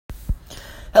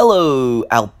Hello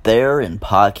out there in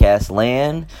podcast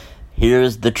land.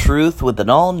 Here's the truth with an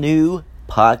all new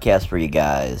podcast for you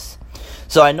guys.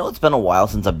 So I know it's been a while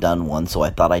since I've done one, so I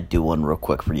thought I'd do one real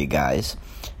quick for you guys.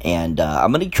 And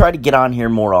I'm going to try to get on here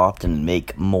more often and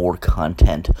make more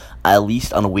content, at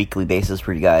least on a weekly basis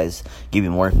for you guys, give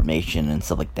you more information and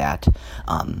stuff like that.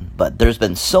 But there's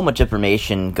been so much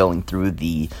information going through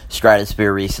the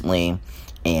stratosphere recently,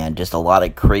 and just a lot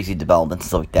of crazy developments and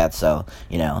stuff like that, so,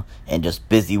 and just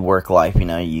busy work life,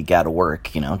 you gotta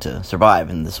work, to survive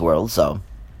in this world, so,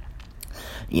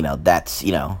 that's,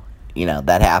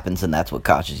 that happens, and that's what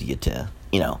causes you to,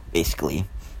 basically,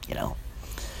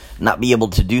 not be able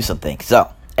to do something.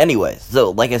 So, anyways,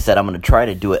 like I said, I'm gonna try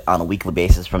to do it on a weekly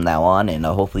basis from now on, and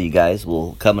hopefully you guys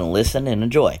will come and listen and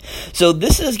enjoy. So,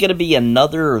 this is gonna be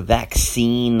another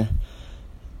vaccine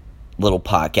little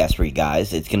podcast for you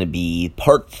guys. It's going to be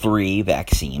part 3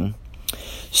 vaccine.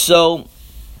 So,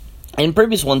 in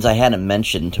previous ones, I hadn't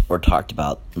mentioned or talked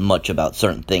about much about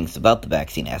certain things about the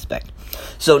vaccine aspect.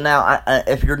 So now,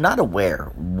 if you're not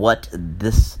aware what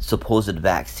this supposed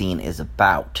vaccine is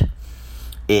about,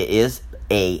 it is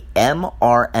a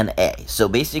mRNA. So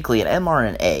basically, an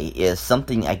mRNA is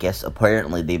something, I guess,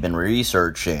 apparently they've been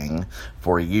researching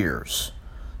for years.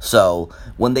 So,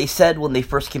 when they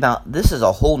first came out, this is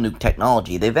a whole new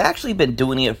technology, they've actually been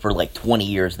doing it for like 20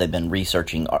 years. They've been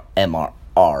researching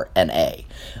mRNA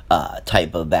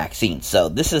type of vaccine. So,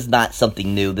 this is not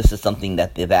something new. This is something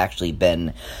that they've actually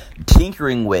been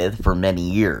tinkering with for many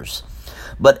years.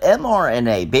 But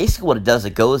mRNA, basically what it does,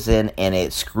 it goes in and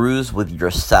it screws with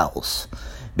your cells.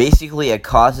 Basically, it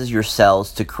causes your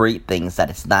cells to create things that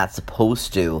it's not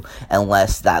supposed to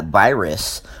unless that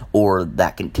virus or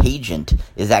that contagion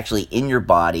is actually in your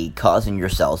body causing your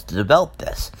cells to develop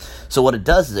this. So what it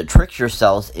does is it tricks your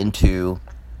cells into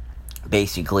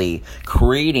basically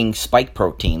creating spike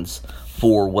proteins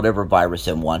for whatever virus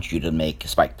it wants you to make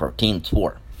spike proteins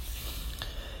for.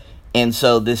 And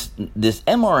so this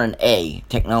mRNA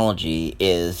technology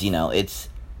is,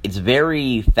 it's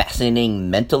very fascinating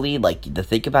mentally, like, to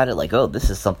think about it, like, oh, this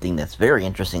is something that's very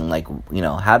interesting, like,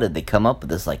 how did they come up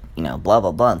with this, like, blah,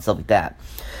 blah, blah, and stuff like that.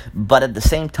 But at the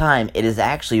same time, it is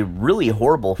actually really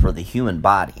horrible for the human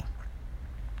body.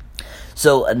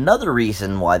 So another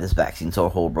reason why this vaccine is so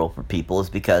horrible for people is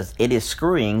because it is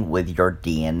screwing with your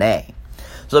DNA.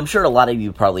 So I'm sure a lot of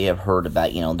you probably have heard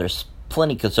about, there's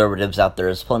plenty of conservatives out there.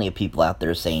 There's plenty of people out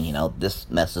there saying, this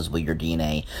messes with your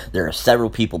DNA. There are several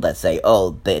people that say,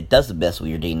 it doesn't mess with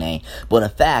your DNA. But in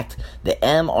fact, the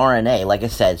mRNA, like I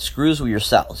said, screws with your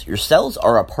cells. Your cells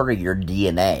are a part of your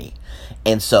DNA.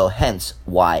 And so, hence,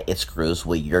 why it screws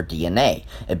with your DNA.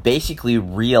 It basically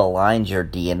realigns your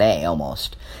DNA,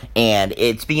 almost. And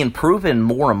it's being proven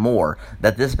more and more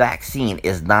that this vaccine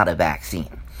is not a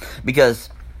vaccine. Because,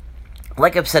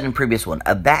 like I've said in previous one,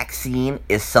 a vaccine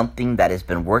is something that has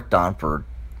been worked on for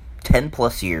 10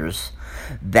 plus years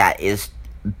that is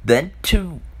meant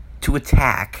to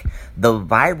attack the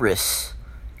virus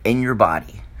in your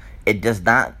body. It does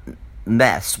not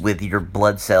mess with your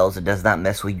blood cells. It does not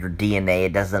mess with your DNA.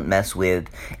 It doesn't mess with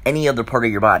any other part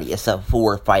of your body except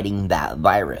for fighting that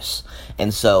virus.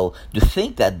 And so to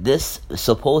think that this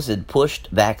supposed pushed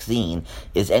vaccine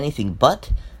is anything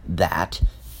but that,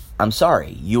 I'm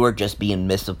sorry, you are just being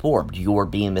misinformed. You are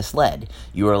being misled.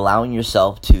 You are allowing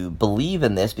yourself to believe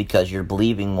in this because you're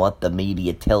believing what the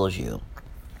media tells you.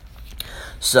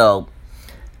 So,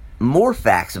 more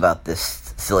facts about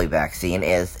this silly vaccine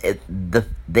is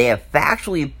they have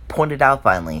factually pointed out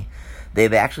finally.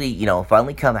 They've actually,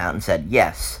 finally come out and said,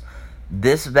 yes,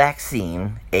 this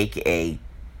vaccine, aka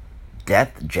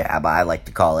death jab, I like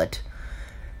to call it,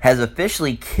 has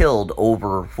officially killed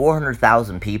over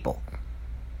 400,000 people.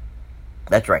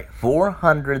 That's right,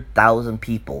 400,000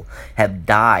 people have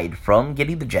died from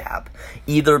getting the jab,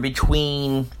 either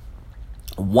between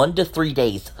 1 to 3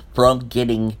 days from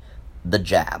getting the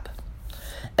jab.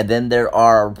 And then there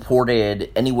are reported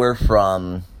anywhere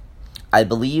from, I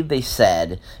believe they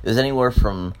said, it was anywhere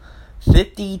from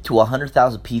 50 to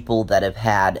 100,000 people that have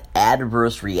had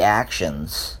adverse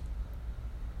reactions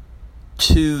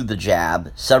to the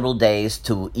jab several days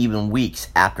to even weeks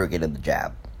after getting the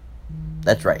jab.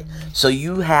 That's right. So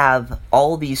you have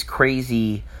all these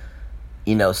crazy,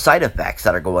 side effects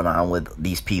that are going on with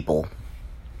these people.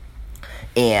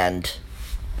 And,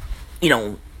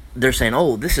 they're saying,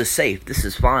 oh, this is safe, this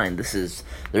is fine,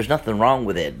 there's nothing wrong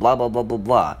with it, blah, blah, blah, blah,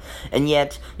 blah. And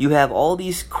yet, you have all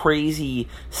these crazy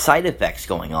side effects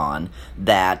going on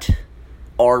that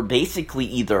are basically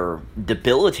either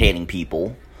debilitating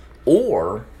people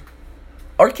or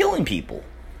are killing people.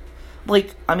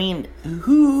 Like, I mean,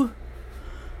 who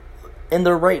in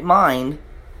their right mind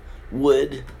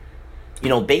would,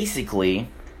 basically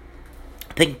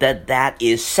think that that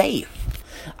is safe.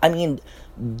 I mean,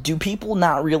 do people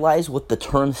not realize what the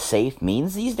term safe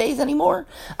means these days anymore?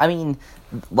 I mean,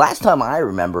 last time I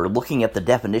remember looking at the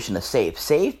definition of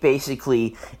safe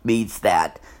basically means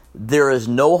that there is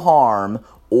no harm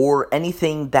or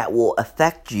anything that will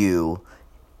affect you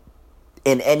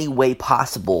in any way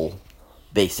possible,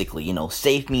 basically.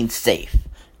 Safe means safe.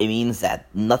 It means that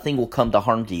nothing will come to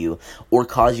harm to you or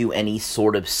cause you any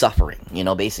sort of suffering,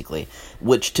 basically.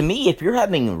 Which, to me, if you're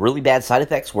having really bad side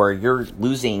effects where you're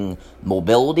losing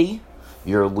mobility,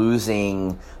 you're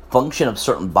losing function of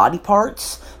certain body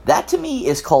parts, that to me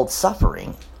is called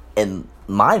suffering. In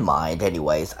my mind,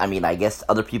 anyways. I mean, I guess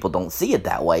other people don't see it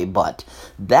that way, but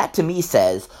that to me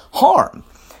says harm.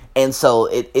 And so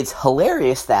it's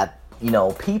hilarious that,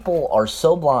 people are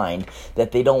so blind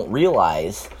that they don't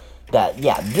realize that,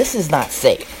 this is not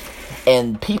safe.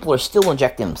 And people are still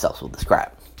injecting themselves with this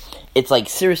crap. It's like,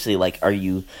 seriously, like, are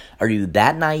you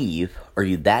that naive? Are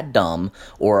you that dumb?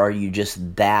 Or are you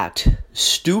just that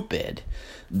stupid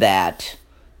that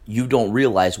you don't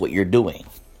realize what you're doing?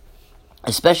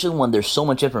 Especially when there's so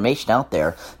much information out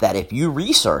there that if you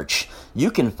research,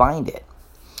 you can find it.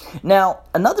 Now,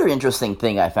 another interesting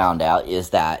thing I found out is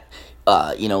that,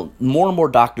 more and more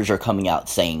doctors are coming out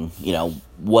saying,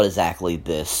 what exactly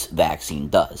this vaccine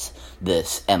does.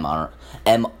 This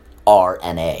mRNA,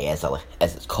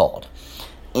 as it's called.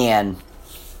 And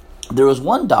there was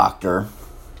one doctor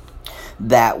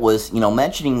that was,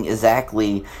 mentioning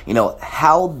exactly,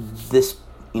 how this,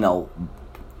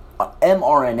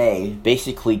 mRNA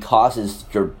basically causes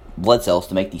your blood cells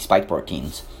to make these spike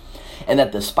proteins. And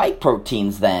that the spike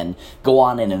proteins then go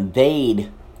on and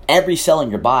invade every cell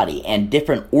in your body and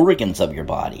different organs of your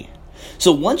body.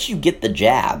 So once you get the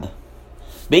jab,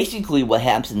 basically what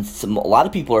happens, a lot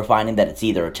of people are finding that it's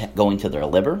either going to their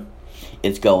liver,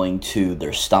 it's going to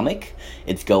their stomach,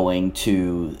 it's going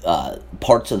to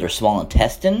parts of their small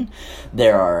intestine.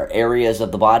 There are areas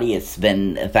of the body it's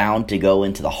been found to go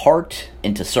into the heart,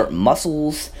 into certain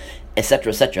muscles,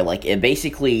 etc., etc. Like, it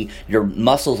basically, your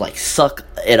muscles, like, suck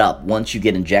it up once you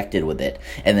get injected with it,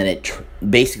 and then it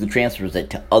basically transfers it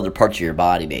to other parts of your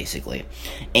body, basically.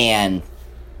 And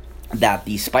that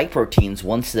these spike proteins,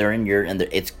 once they're in your, and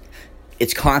it's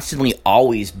constantly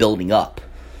always building up.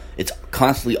 It's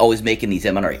constantly always making these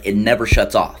mRNA. It never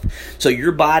shuts off. So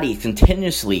your body is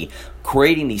continuously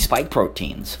creating these spike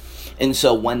proteins. And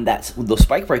so when those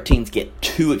spike proteins get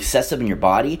too excessive in your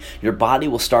body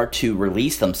will start to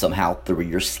release them somehow through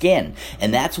your skin.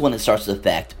 And that's when it starts to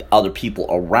affect other people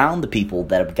around the people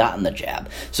that have gotten the jab.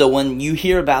 So when you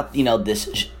hear about,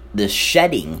 this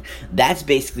shedding, that's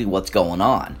basically what's going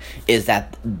on. Is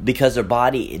that because their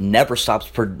body never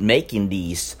stops making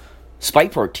these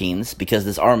spike proteins, because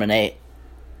this mRNA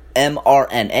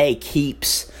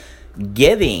keeps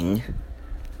giving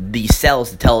these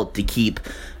cells to tell it to keep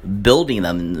building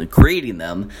them and creating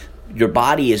them, your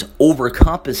body is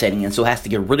overcompensating and so has to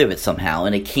get rid of it somehow.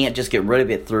 And it can't just get rid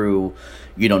of it through,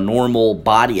 normal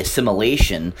body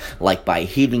assimilation, like by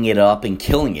heating it up and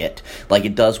killing it, like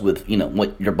it does with,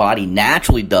 what your body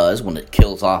naturally does when it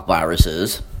kills off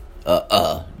viruses.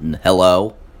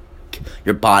 Hello?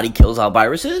 Your body kills off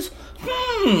viruses?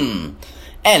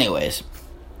 Anyways.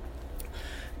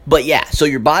 But yeah, so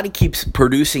your body keeps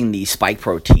producing these spike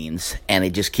proteins, and it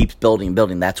just keeps building and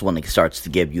building. That's when it starts to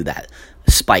give you that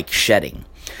spike shedding,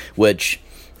 which,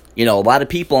 a lot of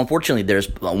people, unfortunately, there's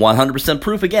 100%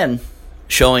 proof, again,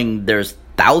 showing there's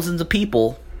thousands of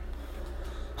people,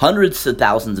 hundreds of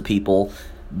thousands of people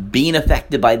being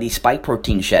affected by these spike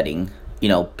protein shedding.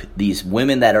 These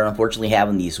women that are unfortunately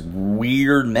having these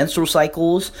weird menstrual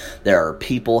cycles. There are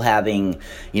people having,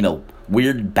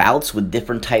 weird bouts with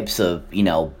different types of,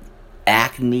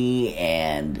 acne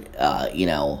and,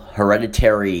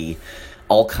 hereditary,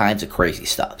 all kinds of crazy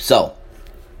stuff. So,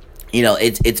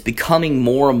 it's becoming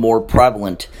more and more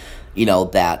prevalent,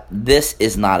 that this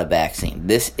is not a vaccine.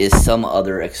 This is some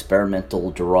other experimental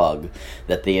drug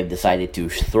that they have decided to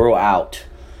throw out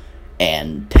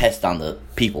and test on the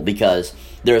people, because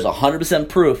there's 100%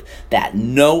 proof that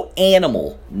no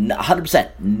animal,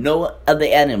 100%, no of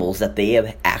the animals that they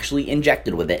have actually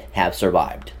injected with it have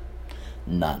survived.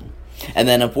 None. And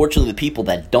then, unfortunately, the people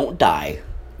that don't die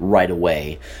right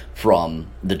away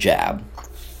from the jab,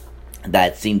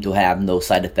 that seem to have no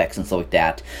side effects and stuff like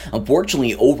that,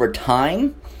 unfortunately, over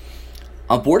time,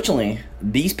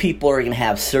 these people are going to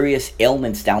have serious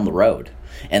ailments down the road.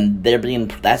 And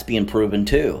that's being proven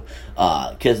too,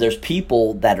 because there's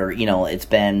people that are, it's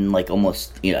been like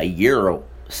almost a year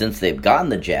since they've gotten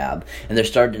the jab, and they're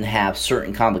starting to have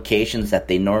certain complications that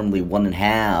they normally wouldn't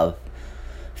have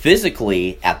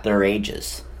physically at their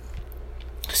ages.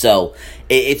 So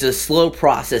it's a slow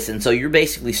process, and so you're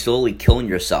basically slowly killing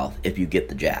yourself if you get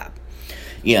the jab.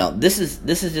 This is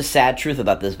just sad truth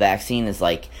about this vaccine is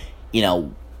like,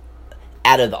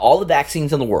 out of all the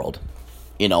vaccines in the world,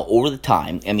 over the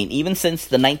time, I mean, even since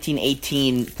the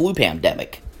 1918 flu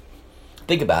pandemic,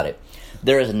 think about it,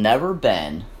 there has never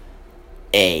been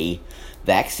a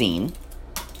vaccine,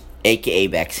 aka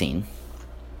vaccine,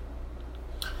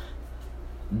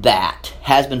 that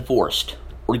has been forced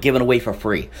or given away for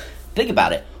free. Think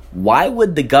about it. Why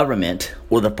would the government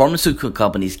or the pharmaceutical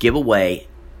companies give away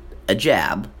a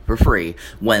jab for free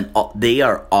when they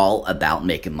are all about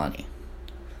making money?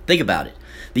 Think about it.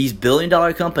 These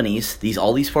billion-dollar companies,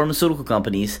 all these pharmaceutical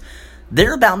companies,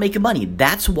 they're about making money.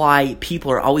 That's why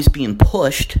people are always being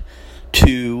pushed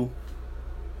to,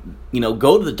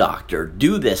 go to the doctor,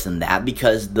 do this and that,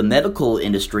 because the medical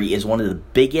industry is one of the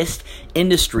biggest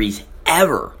industries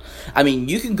ever. I mean,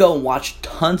 you can go and watch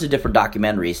tons of different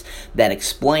documentaries that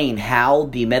explain how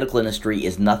the medical industry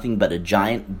is nothing but a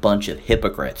giant bunch of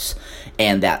hypocrites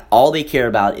and that all they care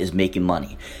about is making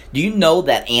money. Do you know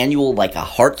that a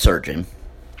heart surgeon,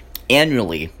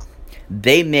 annually,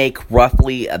 they make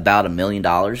roughly about $1 million?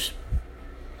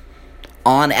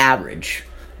 On average,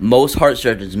 most heart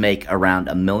surgeons make around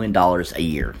 $1 million a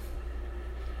year.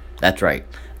 That's right.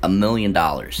 $1 million.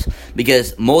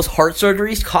 Because most heart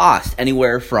surgeries cost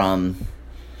anywhere from,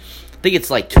 I think it's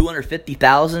like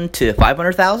 $250,000 to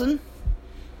 $500,000.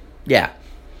 Yeah.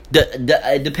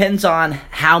 It depends on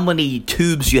how many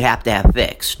tubes you have to have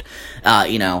fixed.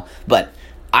 But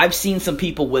I've seen some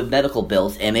people with medical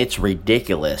bills, and it's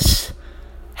ridiculous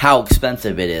how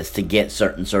expensive it is to get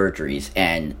certain surgeries.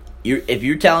 And if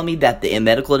you're telling me that the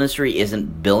medical industry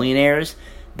isn't billionaires,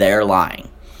 they're lying.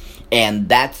 And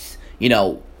that's,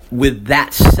 with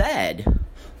that said,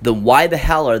 then why the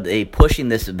hell are they pushing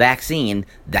this vaccine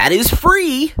that is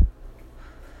free?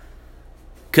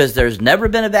 Because there's never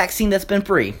been a vaccine that's been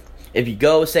free. If you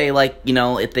go, say,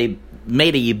 if they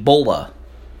made a Ebola,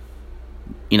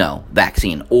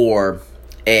 vaccine, or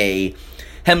a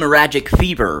hemorrhagic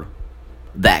fever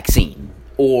vaccine,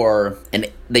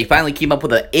 and they finally came up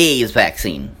with an AIDS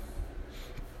vaccine,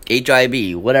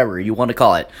 HIV, whatever you want to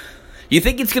call it, you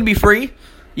think it's going to be free?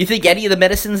 You think any of the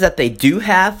medicines that they do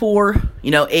have for,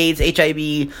 AIDS,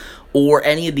 HIV, or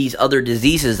any of these other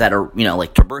diseases that are,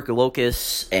 like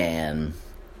tuberculosis and,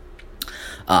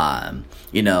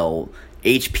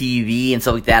 HPV and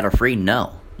stuff like that are free?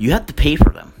 No. You have to pay for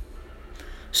them.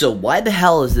 So why the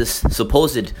hell is this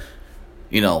supposed,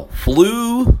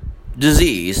 flu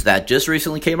disease that just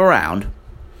recently came around,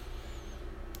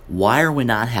 why are we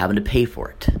not having to pay for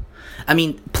it? I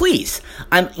mean, please,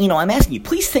 I'm asking you,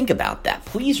 please think about that.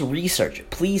 Please research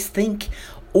it. Please think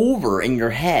over in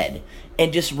your head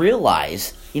and just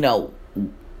realize,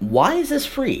 why is this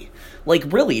free?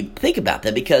 Like, really, think about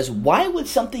that, because why would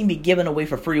something be given away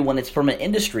for free when it's from an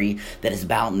industry that is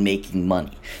about making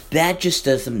money? That just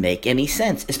doesn't make any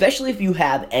sense, especially if you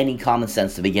have any common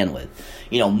sense to begin with.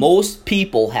 Most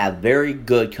people have very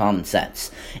good common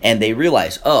sense, and they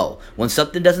realize, when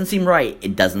something doesn't seem right,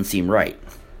 it doesn't seem right.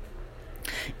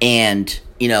 And,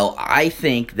 I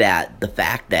think that the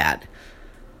fact that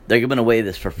they're giving away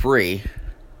this for free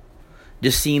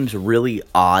just seems really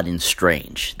odd and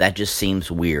strange. That just seems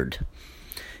weird.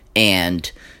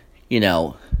 And,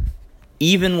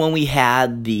 even when we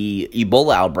had the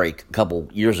Ebola outbreak a couple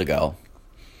years ago,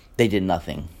 they did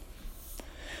nothing.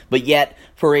 But yet,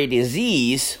 for a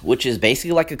disease, which is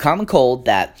basically like a common cold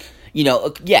that,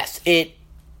 yes, it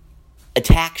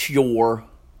attacks your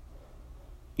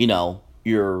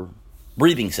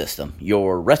breathing system,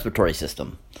 your respiratory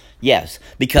system. Yes,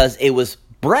 because it was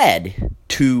bred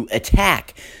to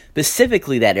attack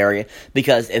specifically that area,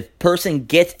 because if a person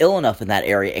gets ill enough in that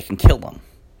area, it can kill them.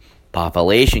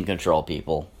 Population control,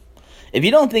 people. If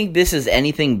you don't think this is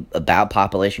anything about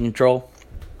population control,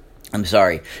 I'm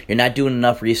sorry. You're not doing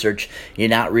enough research. You're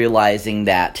not realizing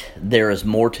that there is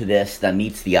more to this than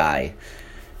meets the eye.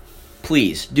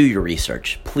 Please, do your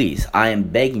research. Please, I am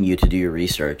begging you to do your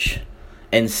research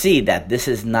and see that this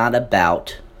is not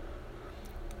about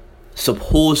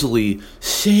supposedly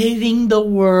saving the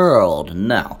world.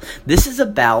 No. This is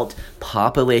about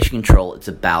population control. It's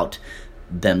about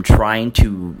them trying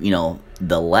to,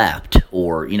 the left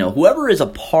or, whoever is a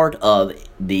part of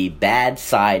the bad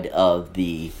side of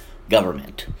the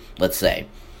government, let's say.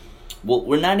 Well,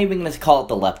 we're not even going to call it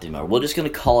the left anymore. We're just going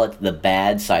to call it the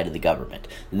bad side of the government.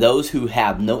 Those who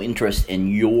have no interest in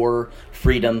your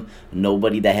freedom,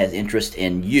 nobody that has interest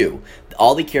in you.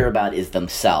 All they care about is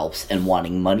themselves and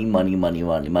wanting money,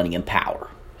 and power.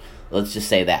 Let's just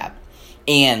say that.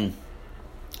 And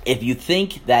if you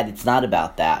think that it's not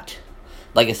about that,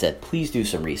 like I said, please do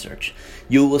some research.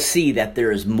 You will see that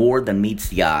there is more than meets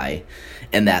the eye,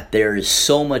 and that there is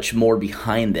so much more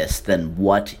behind this than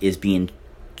what is being,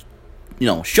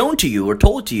 shown to you or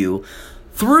told to you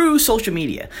through social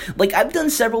media. Like, I've done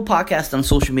several podcasts on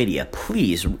social media.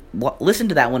 Please listen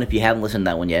to that one if you haven't listened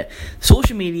to that one yet.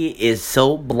 Social media is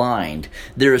so blind.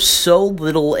 There is so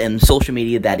little in social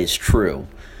media that is true.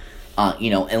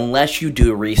 Unless you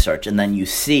do research and then you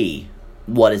see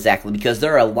what exactly, because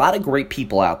there are a lot of great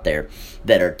people out there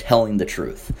that are telling the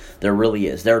truth. There really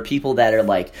is. There are people that are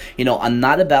like, I'm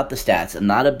not about the stats, I'm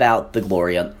not about the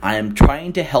glory, I am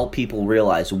trying to help people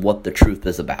realize what the truth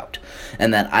is about,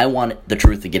 and that I want the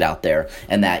truth to get out there,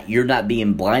 and that you're not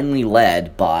being blindly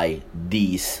led by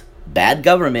these bad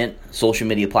government social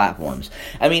media platforms.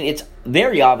 I mean, it's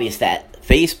very obvious that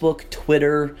Facebook,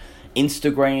 Twitter,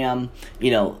 Instagram,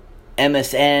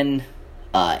 MSN,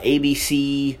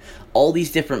 ABC, all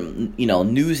these different,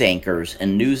 news anchors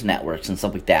and news networks and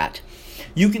stuff like that,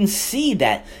 you can see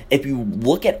that if you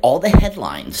look at all the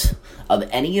headlines of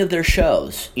any of their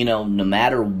shows, no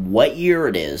matter what year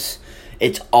it is,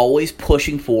 it's always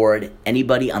pushing forward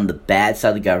anybody on the bad side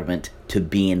of the government to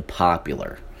being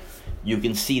popular. You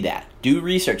can see that. Do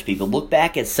research, people. Look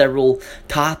back at several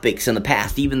topics in the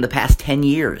past, even the past 10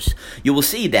 years. You will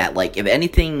see that, like, if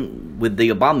anything with the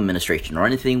Obama administration or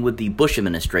anything with the Bush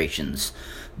administrations,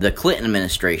 the Clinton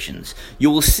administrations, you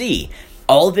will see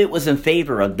all of it was in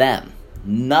favor of them.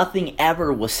 Nothing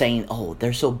ever was saying, oh,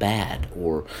 they're so bad,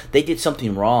 or they did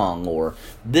something wrong, or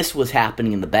this was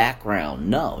happening in the background.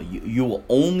 No, you will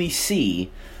only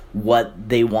see what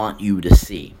they want you to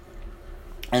see.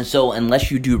 And so,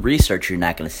 unless you do research, you're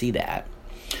not going to see that.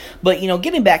 But,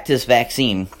 getting back to this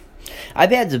vaccine,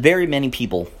 I've had very many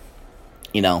people,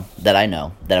 that I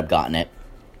know that have gotten it.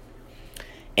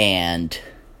 And,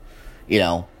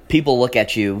 people look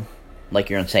at you like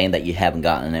you're saying that you haven't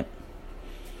gotten it.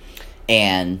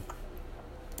 And,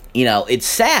 it's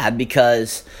sad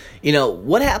because,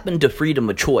 what happened to freedom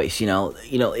of choice?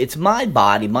 It's my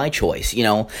body, my choice,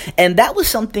 And that was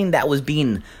something that was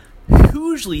being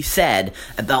hugely said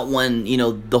about when,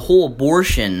 the whole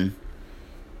abortion,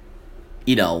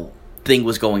 thing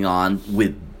was going on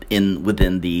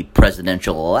within the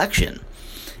presidential election.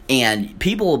 And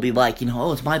people will be like,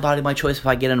 oh, it's my body, my choice if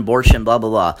I get an abortion, blah, blah,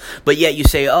 blah. But yet you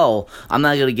say, oh, I'm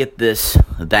not going to get this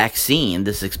vaccine,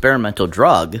 this experimental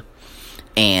drug.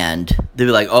 And they'll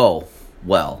be like, oh,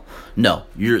 well, no,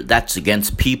 that's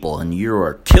against people and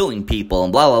you're killing people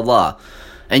and blah, blah, blah.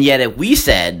 And yet if we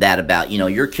said that about,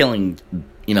 you're killing,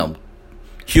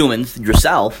 humans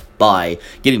yourself by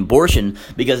getting abortion,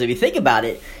 because if you think about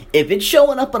it, if it's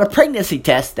showing up on a pregnancy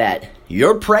test that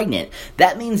you're pregnant,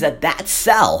 that means that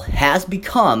cell has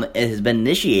been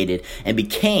initiated and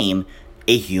became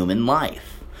a human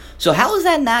life. So how is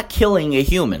that not killing a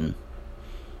human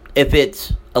if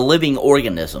it's a living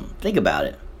organism? Think about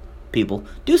it, people.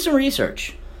 Do some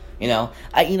research.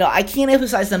 I can't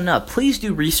emphasize that enough. Please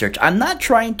do research. I'm not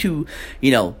trying to,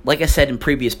 like I said in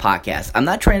previous podcasts, I'm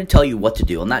not trying to tell you what to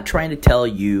do. I'm not trying to tell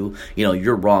you,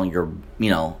 you're wrong,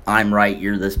 I'm right,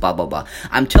 you're this, blah, blah, blah.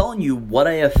 I'm telling you what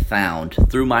I have found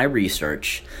through my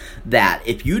research, that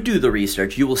if you do the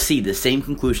research, you will see the same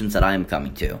conclusions that I am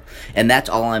coming to. And that's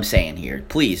all I'm saying here.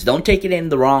 Please, don't take it in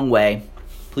the wrong way.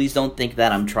 Please don't think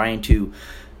that I'm trying to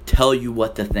tell you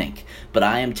what to think, but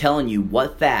I am telling you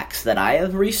what facts that I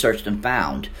have researched and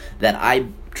found that I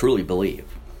truly believe,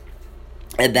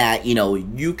 and that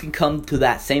you can come to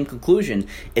that same conclusion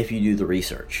if you do the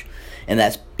research. And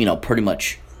that's pretty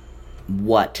much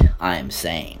what I'm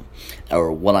saying,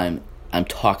 or what I'm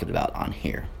talking about on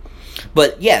here.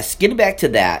 But yes, getting back to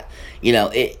that,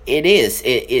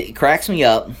 it cracks me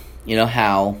up,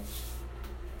 how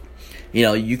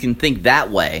you can think that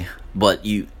way, but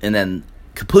and then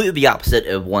completely the opposite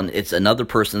of when it's another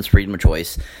person's freedom of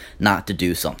choice not to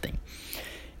do something.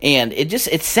 And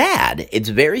it's sad. It's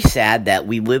very sad that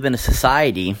we live in a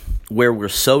society where we're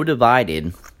so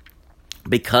divided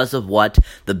because of what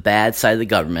the bad side of the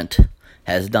government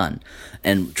has done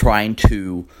and trying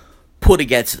to put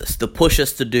against us, to push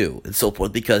us to do, and so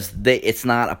forth, because it's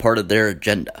not a part of their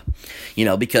agenda.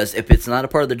 Because if it's not a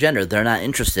part of their agenda, they're not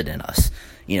interested in us.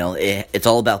 It's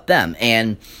all about them.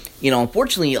 And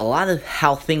unfortunately, a lot of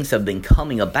how things have been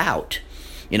coming about,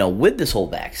 with this whole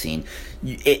vaccine,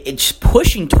 it's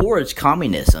pushing towards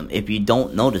communism, if you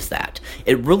don't notice that.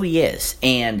 It really is.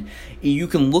 And you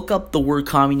can look up the word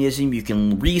communism, you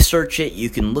can research it, you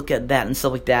can look at that and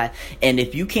stuff like that. And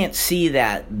if you can't see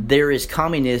that there is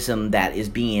communism that is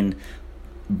being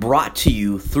brought to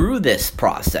you through this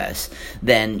process,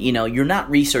 then, you're not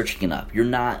researching enough. You're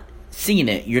not seeing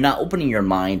it, you're not opening your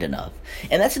mind enough.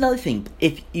 And that's another thing.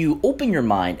 If you open your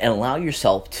mind and allow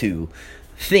yourself to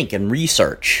think and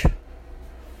research,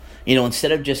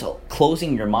 instead of just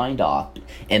closing your mind off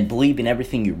and believing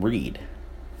everything you read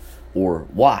or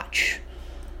watch,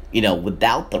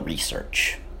 without the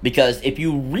research. Because if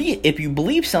you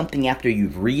believe something after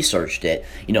you've researched it,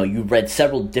 you've read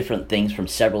several different things from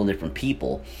several different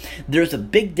people, there's a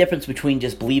big difference between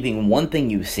just believing one thing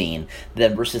you've seen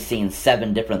than versus seeing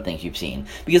 7 different things you've seen.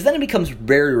 Because then it becomes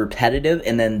very repetitive,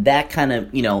 and then that kind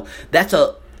of, that's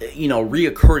a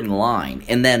reoccurring line,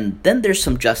 and then there's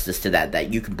some justice to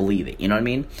that you can believe it, you know what I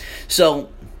mean? So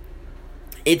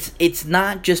it's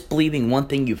not just believing one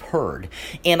thing you've heard.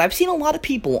 And I've seen a lot of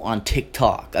people on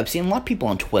TikTok, I've seen a lot of people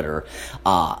on Twitter,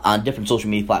 on different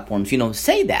social media platforms,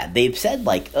 say that. They've said,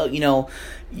 like,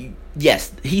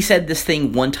 yes, he said this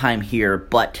thing one time here,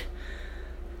 but,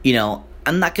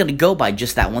 I'm not going to go by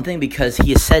just that one thing because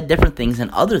he has said different things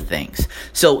and other things.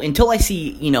 So until I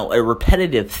see, a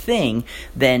repetitive thing,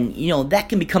 then, that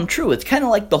can become true. It's kind of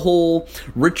like the whole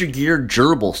Richard Gere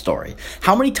gerbil story.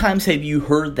 How many times have you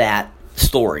heard that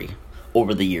story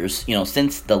over the years,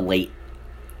 since the late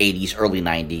 80s, early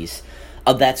 90s,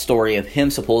 of that story of him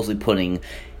supposedly putting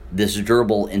this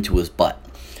gerbil into his butt?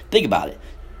 Think about it.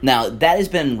 Now, that has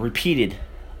been repeated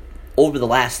over the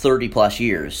last 30 plus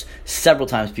years. Several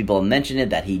times people have mentioned it,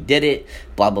 that he did it,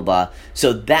 blah, blah, blah.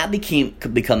 So that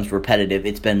becomes repetitive.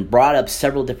 It's been brought up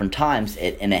several different times,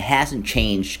 and it hasn't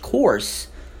changed course,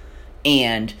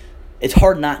 and it's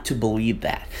hard not to believe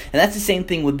that. And that's the same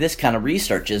thing with this kind of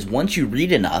research, is once you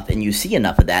read enough and you see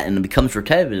enough of that and it becomes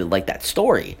repetitive like that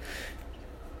story,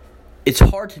 it's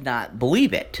hard to not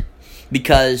believe it.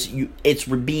 Because it's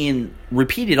being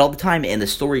repeated all the time, and the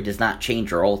story does not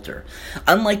change or alter.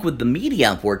 Unlike with the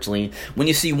media, unfortunately, when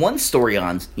you see one story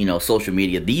on social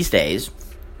media these days,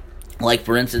 like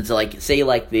for instance, say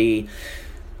one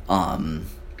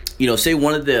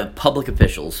of the public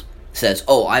officials says,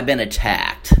 "Oh, I've been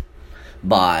attacked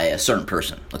by a certain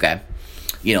person." Okay,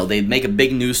 they make a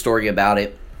big news story about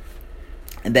it,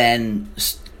 and then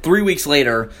 3 weeks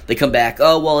later, they come back,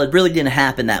 "Oh, well, it really didn't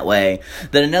happen that way."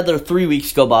 Then another 3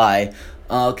 weeks go by,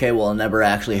 "Okay, well, it never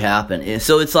actually happened." And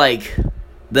so it's like,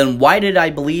 then why did I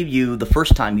believe you the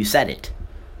first time you said it?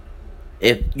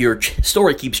 If your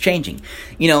story keeps changing.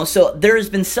 So there has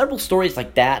been several stories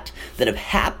like that have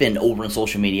happened over in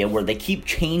social media where they keep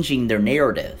changing their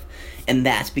narrative. And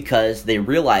that's because they're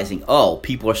realizing,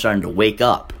 people are starting to wake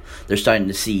up. They're starting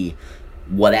to see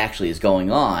what actually is going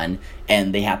on,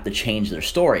 and they have to change their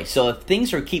story. So if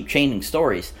things keep changing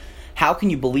stories, how can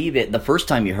you believe it the first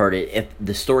time you heard it if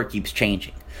the story keeps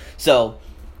changing? So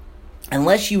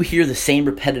unless you hear the same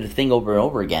repetitive thing over and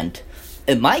over again,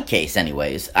 in my case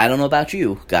anyways, I don't know about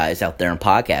you guys out there in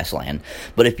podcast land,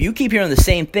 but if you keep hearing the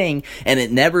same thing and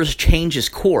it never changes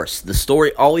course, the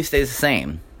story always stays the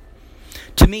same,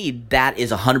 to me that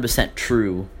is 100%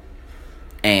 true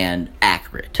and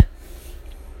accurate.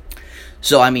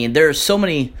 So, there's so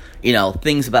many,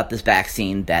 things about this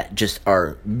vaccine that just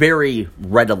are very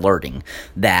red alerting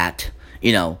that,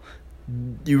 you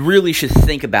really should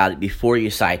think about it before you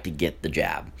decide to get the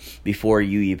jab, before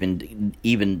you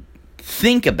even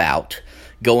think about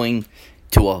going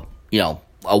to a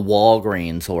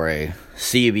Walgreens or a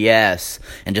CVS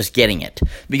and just getting it.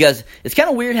 Because it's kind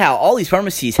of weird how all these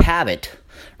pharmacies have it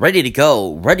ready to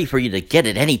go, ready for you to get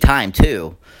it any time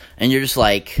too. And you're just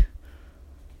like,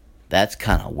 that's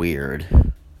kind of weird.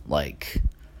 Like,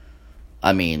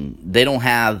 they don't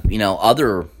have,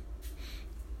 other,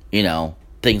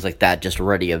 things like that just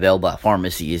ready available at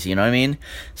pharmacies, you know what I mean?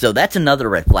 So that's another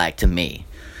red flag to me,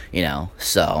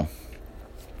 so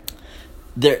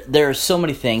there are so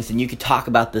many things, and you could talk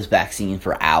about this vaccine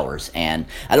for hours, and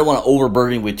I don't want to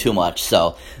overburden you with too much,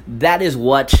 so that is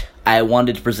what I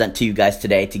wanted to present to you guys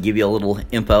today, to give you a little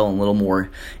info and a little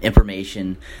more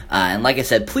information. And like I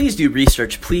said, please do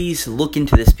research. Please look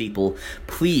into this, people.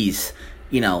 Please,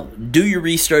 do your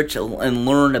research and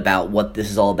learn about what this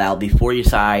is all about before you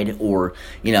decide, or,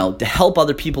 to help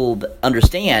other people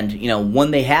understand,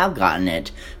 when they have gotten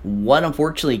it, what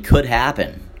unfortunately could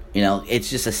happen.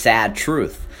 It's just a sad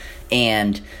truth.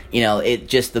 And,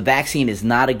 the vaccine is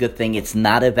not a good thing. It's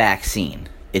not a vaccine.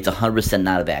 It's 100%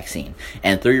 not a vaccine.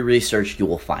 And through your research, you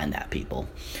will find that, people.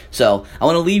 So I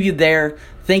want to leave you there.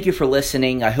 Thank you for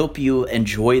listening. I hope you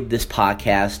enjoyed this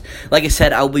podcast. Like I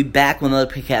said, I'll be back with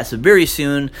another podcast very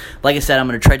soon. Like I said, I'm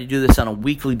going to try to do this on a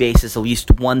weekly basis, at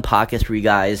least one podcast for you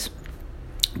guys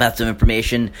about some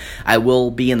information. I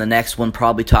will be in the next one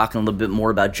probably talking a little bit more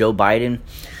about Joe Biden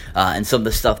and some of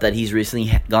the stuff that he's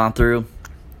recently gone through.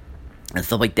 and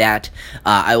stuff like that.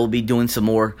 I will be doing some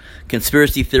more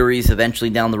conspiracy theories eventually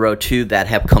down the road, too, that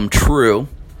have come true,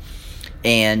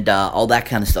 and all that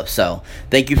kind of stuff. So,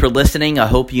 thank you for listening. I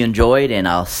hope you enjoyed, and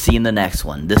I'll see you in the next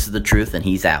one. This is The Truth, and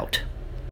he's out.